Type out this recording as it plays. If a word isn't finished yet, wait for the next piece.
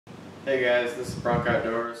Hey guys, this is Bronc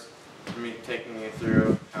Outdoors. Me taking you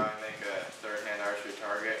through how I make a third-hand archery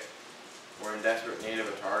target. We're in desperate need of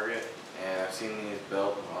a target, and I've seen these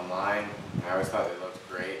built online. I always thought they looked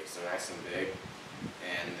great because they're nice and big,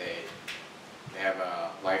 and they have a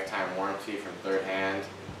lifetime warranty from third hand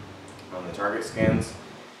on the target skins.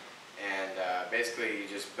 And basically, you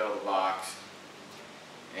just build a box,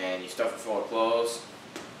 and you stuff it full of clothes.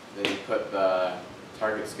 Then you put the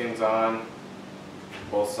target skins on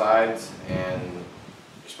both sides, and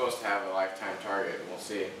you're supposed to have a lifetime target. We'll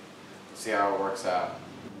see how it works out.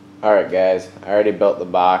 Alright guys, I already built the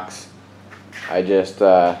box. I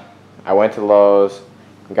went to Lowe's,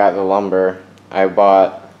 got the lumber. I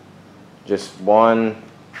bought just one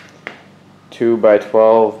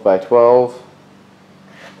 2x12x12,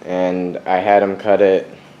 and I had them cut it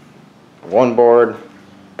one board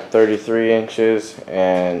 33 inches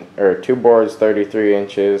or two boards 33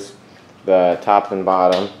 inches, the top and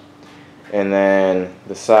bottom, and then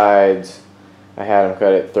the sides I had them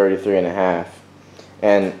cut at 33.5,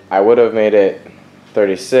 and I would have made it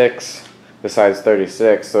 36, the side's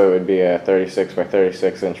 36, so it would be a 36 by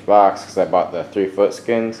 36 inch box because I bought the 3-foot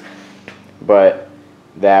skins, but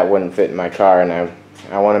that wouldn't fit in my car, and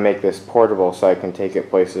I want to make this portable so I can take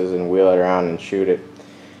it places and wheel it around and shoot it.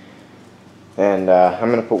 And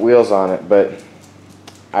I'm going to put wheels on it, but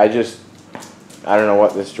I don't know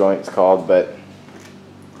what this joint's called, but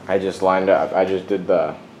I just lined up. I just did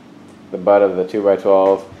the butt of the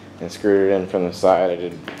 2x12 and screwed it in from the side. I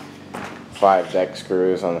did 5 deck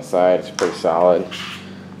screws on the side. It's pretty solid.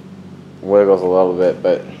 Wiggles a little bit,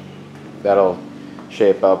 but that'll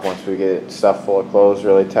shape up once we get it stuffed full of clothes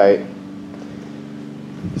really tight.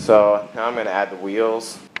 So now I'm going to add the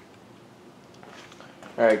wheels.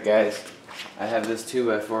 Alright guys, I have this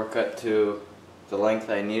 2x4 cut to the length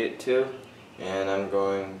I need it to, and I'm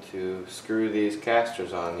going to screw these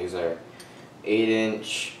casters on. These are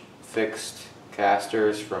 8-inch fixed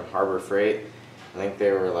casters from Harbor Freight. I think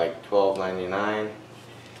they were like $12.99,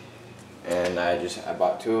 and I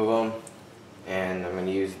bought 2 of them, and I'm going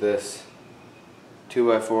to use this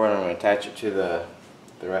 2x4 and I'm going to attach it to the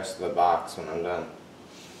rest of the box when I'm done.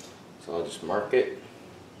 So I'll just mark it.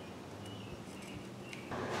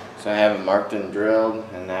 So I have it marked and drilled,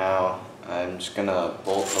 and now I'm just going to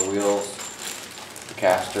bolt the wheels, the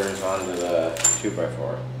casters, onto the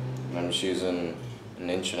 2x4. And I'm just using 1.5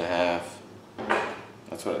 inches.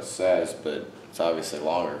 That's what it says, but it's obviously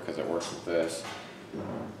longer because it works with this.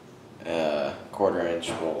 1/4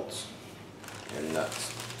 inch bolts and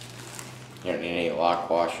nuts. You don't need any lock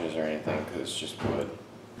washers or anything because it's just wood.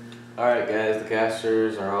 Alright guys, the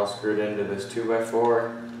casters are all screwed into this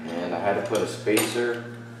 2x4, and I had to put a spacer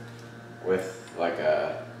with like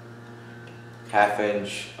a 1/2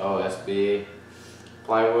 inch OSB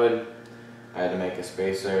plywood. I had to make a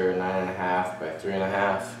spacer 9.5 by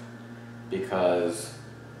 3.5 because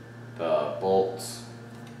the bolts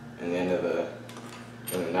and the end of the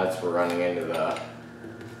nuts were running into the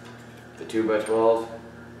 2x12.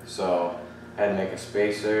 So I had to make a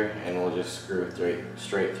spacer, and we'll just screw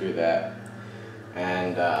straight through that.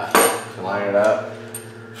 And to line it up,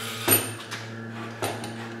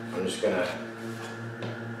 I'm just gonna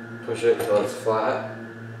push it until it's flat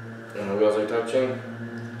and the wheels are touching,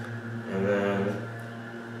 and then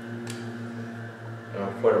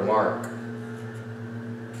I'll put a mark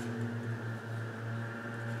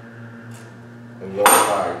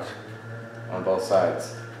on both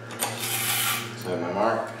sides. So I have my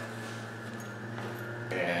mark,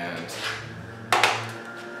 and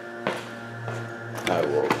I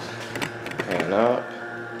will pan up.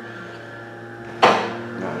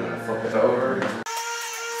 Now I'm going to flip it over.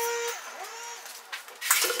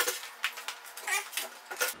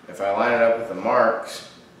 If I line it up with the marks,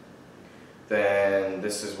 then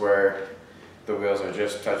this is where the wheels are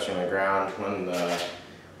just touching the ground when the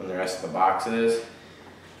rest of the box is.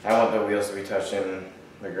 I want the wheels to be touching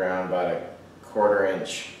the ground about 1/4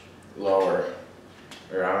 inch lower,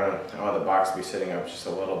 or I want the box to be sitting up just a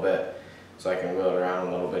little bit so I can wheel it around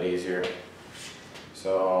a little bit easier.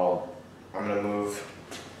 So I'm going to move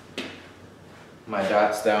my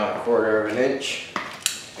dots down 1/4 inch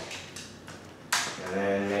and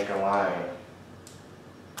then make a line.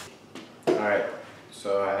 Alright,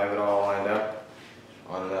 so I have it all lined up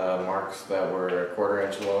on the marks that were 1/4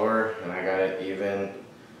 inch lower, and I got it even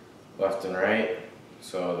left and right,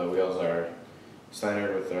 so the wheels are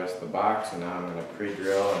centered with the rest of the box. And now I'm going to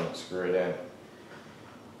pre-drill and screw it in.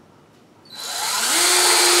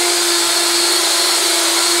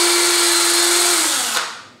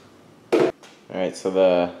 Alright, so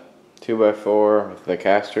the 2x4 with the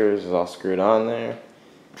casters is all screwed on there,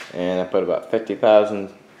 and I put about 50,000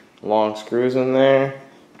 long screws in there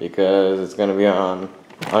because it's going to be on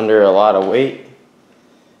under a lot of weight,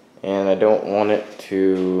 and I don't want it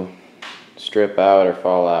to strip out or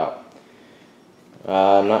fall out.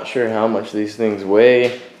 I'm not sure how much these things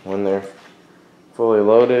weigh when they're fully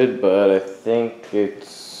loaded, but I think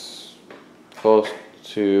it's close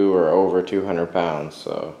to or over 200 pounds,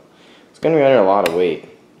 so it's going to be under a lot of weight.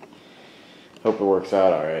 Hope it works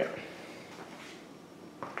out alright.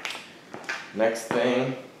 Next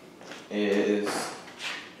thing is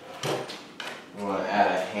I want to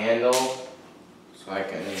add a handle so I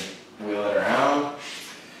can wheel it around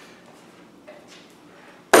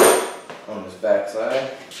on this back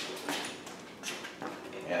side.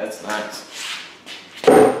 Yeah, that's nice.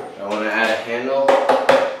 I want to add a handle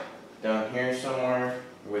down here somewhere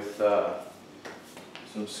with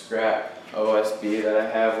some scrap OSB that I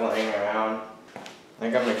have laying around. I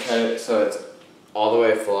think I'm going to cut it so it's all the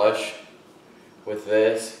way flush with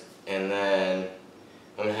this, and then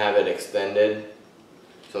I'm going to have it extended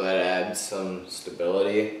so that it adds some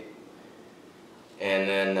stability. And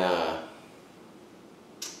then I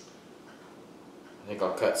think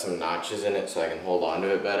I'll cut some notches in it so I can hold on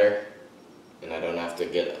to it better, and I don't have to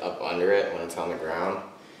get up under it when it's on the ground.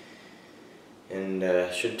 And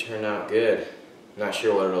should turn out good. Not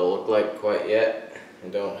sure what it'll look like quite yet. I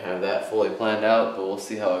don't have that fully planned out, but we'll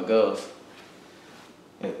see how it goes.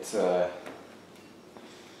 It's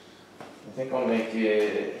I think I'll make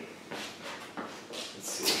it, let's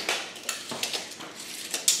see.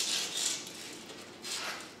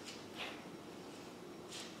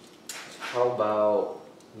 How about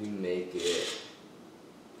we make it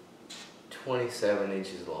 27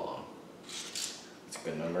 inches long? That's a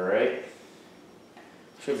good number, right?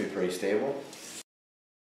 Should be pretty stable.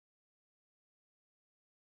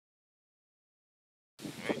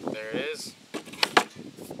 Right, there it is.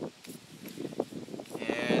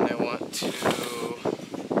 And I want to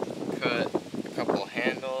cut a couple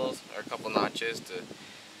handles or a couple notches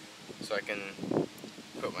so I can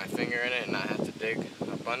put my finger in it and not have to dig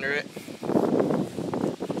up under it.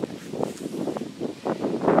 I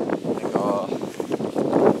think I'll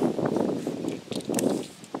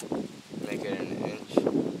make it an inch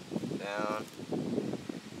down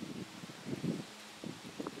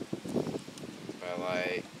by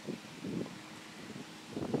like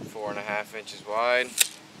 4.5 inches wide.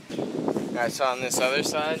 I saw on this other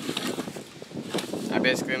side, I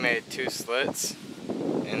basically made 2 slits,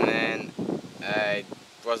 and then I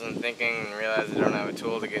wasn't thinking and realized I don't have a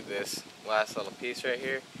tool to get this last little piece right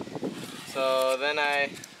here. So then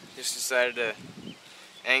I just decided to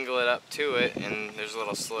angle it up to it, and there's a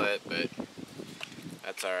little slit, but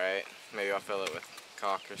that's alright. Maybe I'll fill it with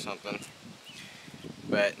caulk or something.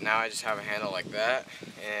 But now I just have a handle like that,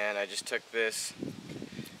 and I just took this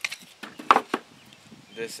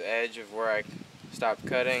edge of where I stopped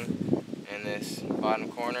cutting and this bottom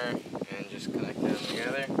corner and just connected them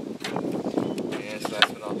together. And so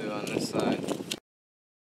that's what I'll do on this side.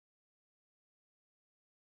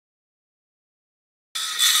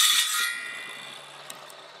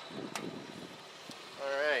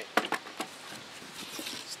 Alright,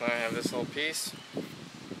 so now I have this whole piece,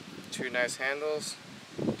 2 nice handles,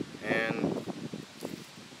 and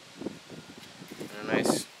a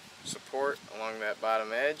nice support along that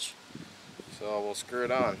bottom edge, so we'll screw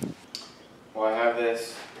it on. Well, I have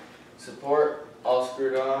this support all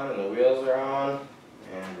screwed on, and the wheels are on,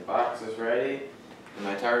 and the box is ready. And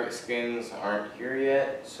my target skins aren't here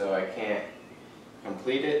yet, so I can't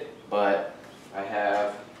complete it, but I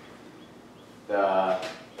have the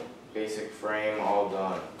basic frame all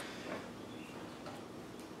done.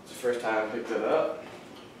 It's the first time I picked it up.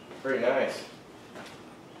 Pretty nice.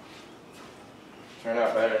 Turned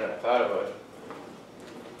out better than I thought it would.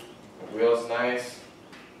 The wheel's nice.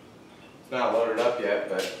 It's not loaded up yet,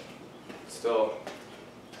 but it still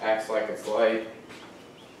acts like it's light.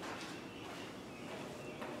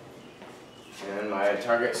 And my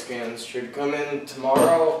target skins should come in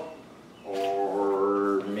tomorrow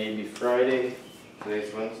or maybe Friday.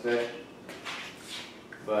 Today's Wednesday.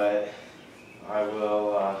 But I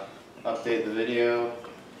will update the video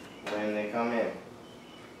when they come in.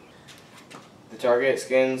 The target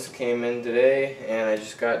skins came in today, and I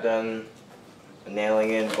just got done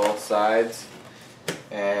nailing in both sides.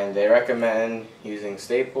 And they recommend using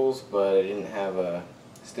staples, but I didn't have a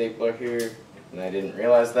stapler here, and I didn't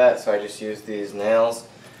realize that, so I just used these nails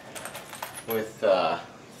with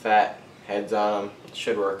fat heads on them. It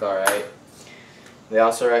should work alright. They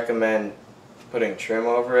also recommend putting trim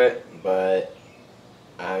over it, but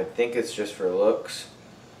I think it's just for looks.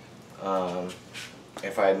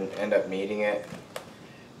 If I end up needing it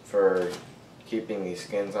for keeping these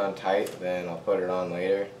skins on tight, then I'll put it on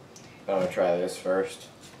later. I'm going to try this first.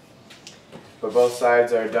 But both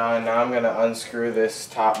sides are done. Now I'm going to unscrew this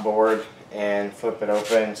top board and flip it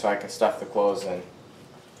open so I can stuff the clothes in.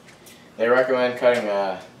 They recommend cutting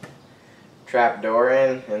a trap door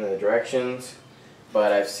in the directions,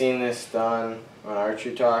 but I've seen this done on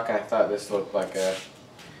Archery Talk, and I thought this looked like a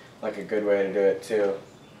good way to do it too,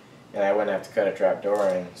 and I wouldn't have to cut a trap door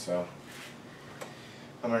in. So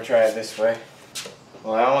I'm gonna try it this way.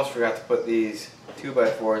 Well, I almost forgot to put these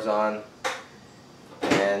 2x4s on,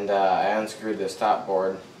 and I unscrewed this top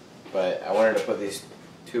board, but I wanted to put these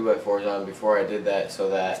 2x4s on before I did that so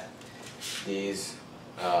that these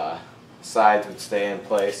sides would stay in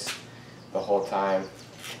place the whole time,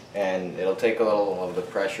 and it'll take a little of the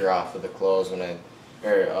pressure off of the clothes when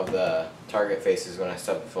of the target faces when I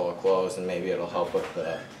stuff it full of clothes, and maybe it'll help with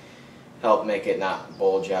help make it not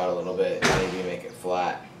bulge out a little bit, and maybe make it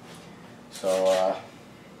flat. So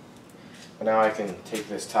but now I can take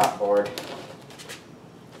this top board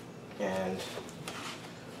and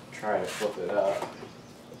try to flip it up.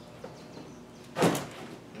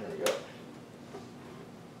 There we go.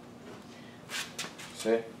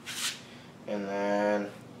 See? And then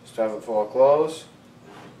stuff it full of clothes,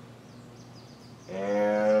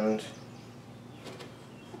 and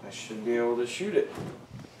I should be able to shoot it.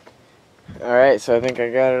 Alright, so I think I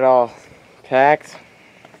got it all packed.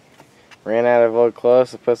 Ran out of old clothes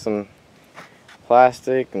to put some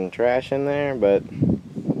plastic and trash in there, but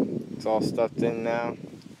it's all stuffed in now,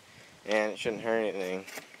 and it shouldn't hurt anything.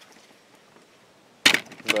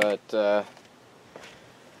 But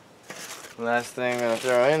last thing I'm going to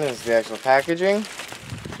throw in is the actual packaging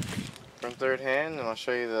from Third Hand, and I'll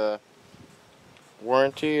show you the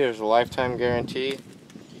warranty. There's a lifetime guarantee.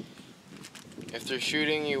 If they're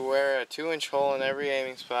shooting, you wear a 2-inch hole in every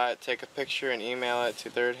aiming spot. Take a picture and email it to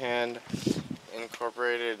Third Hand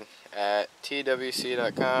Incorporated at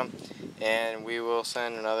twc.com, and we will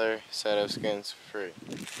send another set of skins for free.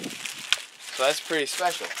 So that's pretty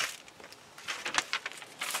special.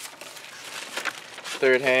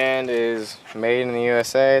 Third Hand is made in the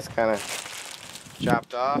USA. It's kind of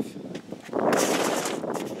chopped off, and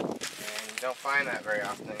you don't find that very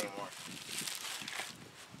often anymore.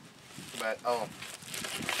 But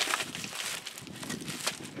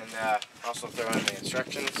and also throw in the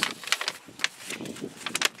instructions.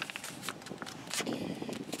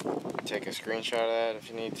 Take a screenshot of that if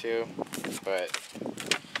you need to, but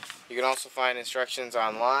you can also find instructions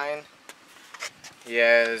online. He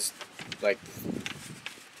has a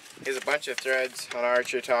bunch of threads on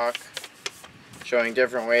Archery Talk showing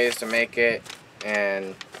different ways to make it,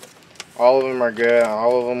 and all of them are good,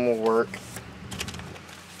 all of them will work.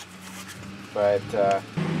 But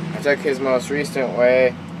I took his most recent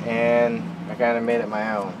way and I kind of made it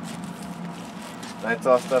my own. That's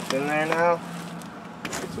all stuffed in there now.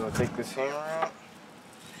 So I'll take this hammer out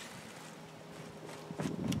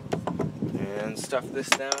and stuff this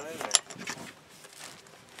down in there.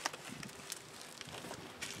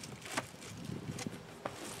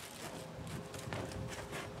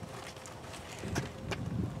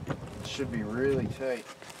 It should be really tight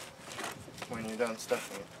when you're done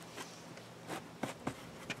stuffing it.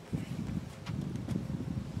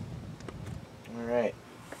 Alright,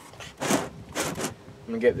 I'm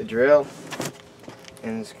going to get the drill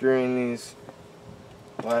and screwing these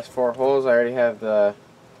last 4 holes. I already have the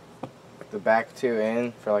back 2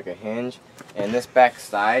 in for like a hinge, and this back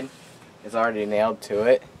side is already nailed to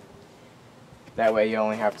it. That way you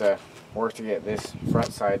only have to work to get this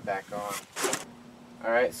front side back on.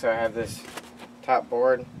 Alright, so I have this top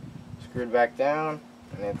board screwed back down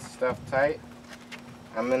and it's stuffed tight.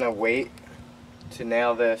 I'm going to wait to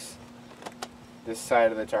nail this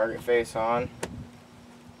side of the target face on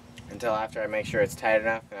until after I make sure it's tight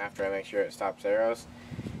enough and after I make sure it stops arrows.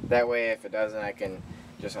 That way if it doesn't, I can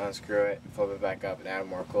just unscrew it, flip it back up and add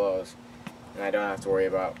more clothes, and I don't have to worry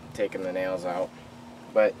about taking the nails out.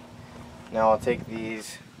 But now I'll take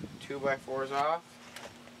these 2x4s off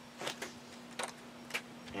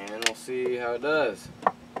and we'll see how it does.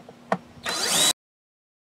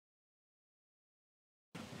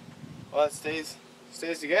 Well, it stays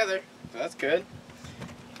together, so that's good.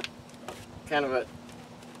 Kind of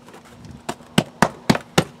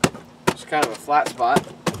a flat spot.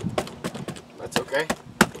 That's okay.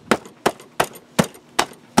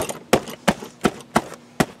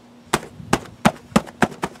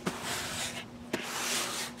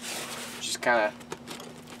 Just kind of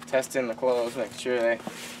testing the clothes, make sure it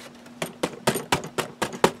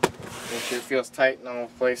feels tight in all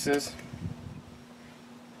places.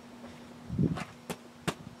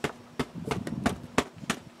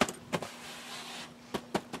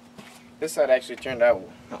 This side actually turned out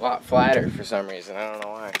a lot flatter for some reason. I don't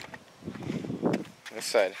know why. This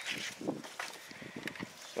side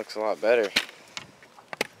looks a lot better.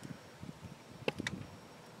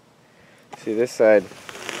 See, this side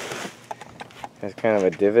has kind of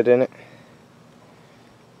a divot in it.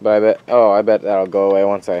 But I bet that'll go away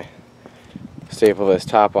once I staple this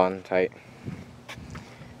top on tight.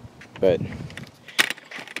 But we're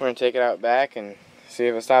gonna take it out back and see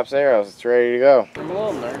if it stops arrows. It's ready to go. I'm a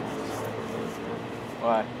little nervous.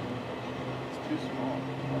 Why? It's too small.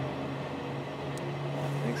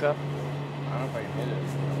 Think so? I don't know if I can hit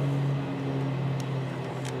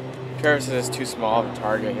it. Travis says it's too small of a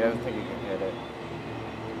target. He doesn't think he can hit it.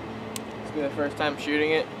 It's be the first time shooting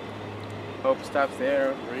it. Hope it stops the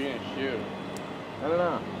arrow. Where are you gonna shoot? I don't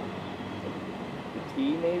know. The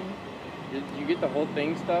T maybe? Did you get the whole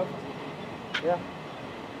thing stuffed? Yeah.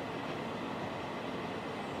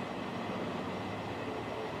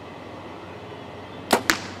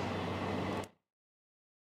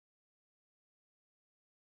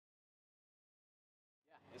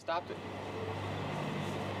 It stopped it.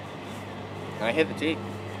 And I hit the tee.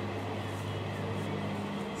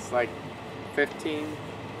 It's like 15,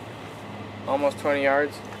 almost 20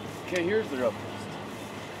 yards. Okay, here's the real test.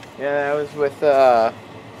 Yeah, that was with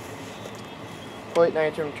Plate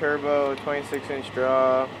Nitrum Turbo, 26-inch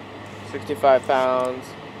draw, 65 pounds,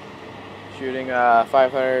 shooting a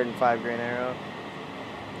 505 grain arrow.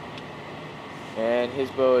 And his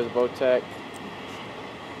bow is Bowtech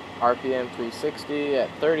RPM 360 at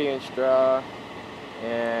 30-inch draw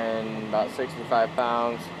and about 65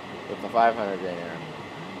 pounds with a 500 grain arrow.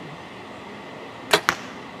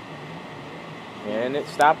 And it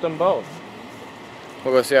stopped them both.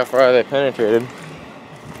 We'll go see how far they penetrated.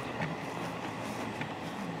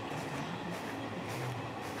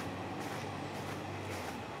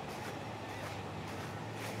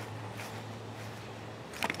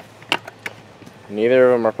 Neither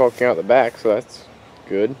of them are poking out the back, so that's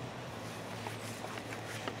good.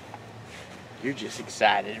 You're just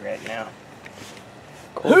excited right now.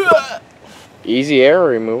 Cool. Easy arrow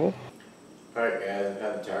removal. Alright guys, I've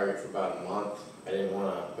had the target for about a month. I didn't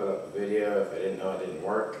want to put up a video if I didn't know it didn't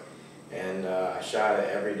work. And I shot it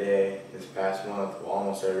every day this past month, well,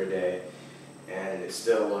 almost every day. And it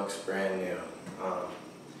still looks brand new.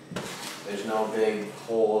 There's no big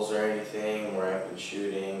holes or anything where I've been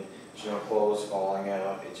shooting. There's no clothes falling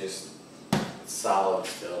out. It's solid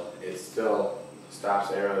still. It still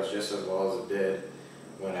stops arrows just as well as it did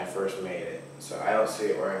when I first made it. So I don't see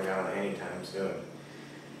it wearing down anytime soon.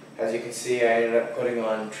 As you can see, I ended up putting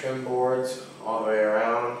on trim boards all the way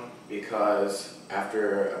around because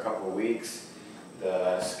after a couple of weeks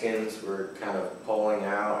the skins were kind of pulling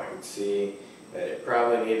out. I could see that it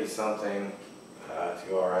probably needed something to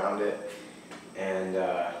go around it. And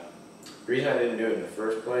the reason I didn't do it in the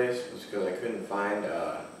first place was because I couldn't find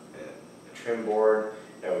a trim board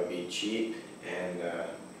that would be cheap and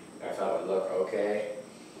I thought would look okay.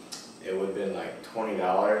 It would have been like $20.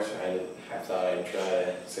 I thought I'd try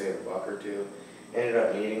to save a buck or two. Ended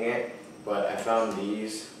up needing it, but I found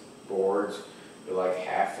these boards were like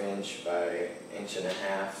 1/2 inch by 1.5 inches,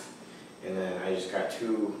 and then I just got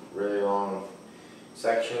two really long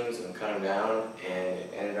sections and cut them down, and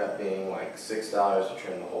it ended up being like $6 to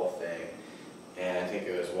trim the whole thing. And I think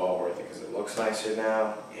it was well worth it because it looks nicer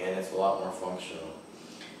now and it's a lot more functional.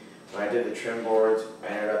 When I did the trim boards, I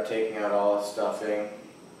ended up taking out all the stuffing,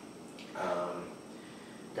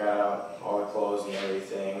 got out all the clothes and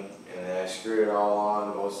everything, and then I screwed it all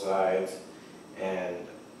on both sides and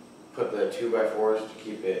put the 2x4s to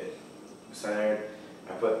keep it centered.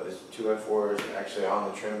 I put the 2x4s actually on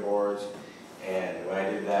the trim boards, and when I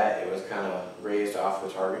did that, it was kind of raised off the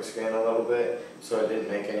target skin a little bit, so it didn't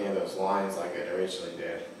make any of those lines like it originally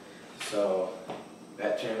did. So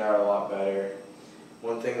that turned out a lot better.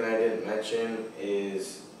 One thing that I didn't mention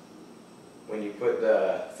is when you put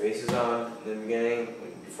the faces on in the beginning,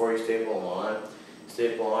 before you staple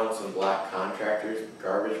on some black contractors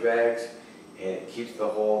garbage bags, and it keeps the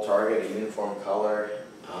whole target a uniform color.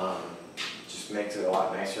 Just makes it a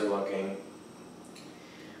lot nicer looking.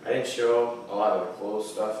 I didn't show a lot of the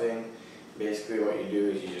clothes stuffing. Basically what you do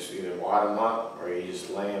is you just either wad them up or you just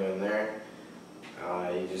lay them in there.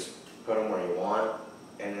 You just put them where you want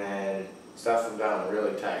and then stuff them down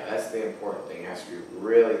really tight. That's the important thing. It has to be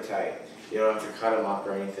really tight. You don't have to cut them up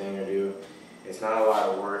or anything or do. It's not a lot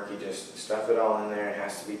of work. You just stuff it all in there. It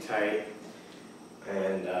has to be tight.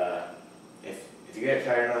 And if you get it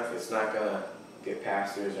tight enough, it's not gonna get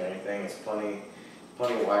pastors or anything. It's plenty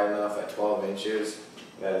wide enough at 12 inches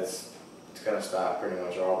that it's gonna stop pretty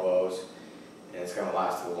much all bows, and it's gonna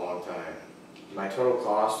last a long time. my total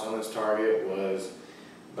cost on this target was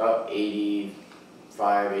about $85,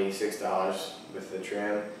 $86 with the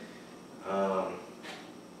trim.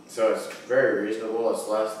 So it's very reasonable. It's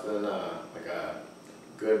less than like a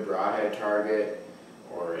good broadhead target,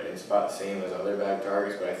 or it's about the same as other bag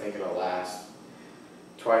targets, but I think it'll last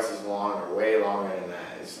twice as long or way longer than that.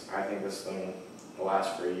 I think this thing will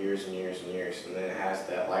last for years and years and years, and then it has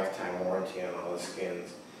that lifetime warranty on all the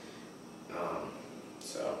skins.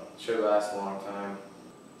 So it should last a long time.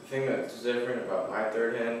 The thing that's different about my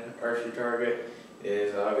third hand archery target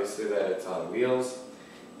is obviously that it's on wheels,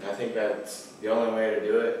 and I think that's the only way to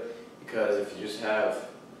do it, because if you just have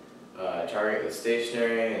a target that's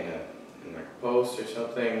stationary and like a post or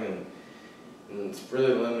something, and it's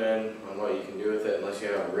really limited on what you can do with it unless you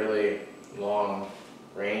have a really long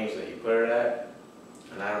range that you put it at.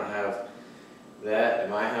 And I don't have that at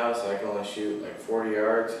my house. I can only shoot like 40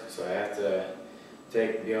 yards, so I have to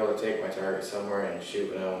be able to take my target somewhere and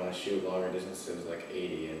shoot when I want to shoot longer distances, like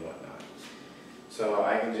 80 and whatnot. So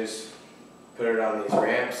I can just put it on these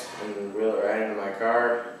ramps and wheel it right into my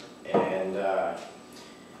car, and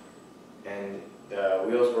the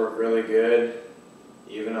wheels work really good.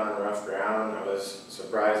 Even on rough ground, I was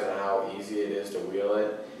surprised at how easy it is to wheel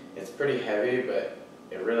it. It's pretty heavy, but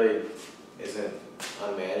it really isn't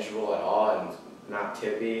unmanageable at all, and not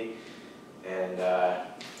tippy, and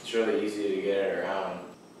it's really easy to get it around.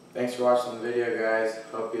 Thanks for watching the video, guys.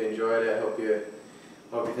 Hope you enjoyed it. Hope you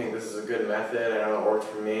think this is a good method. I know it worked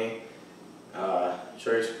for me.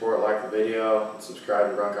 Show your support, like the video, and subscribe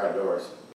to Brunk Outdoors.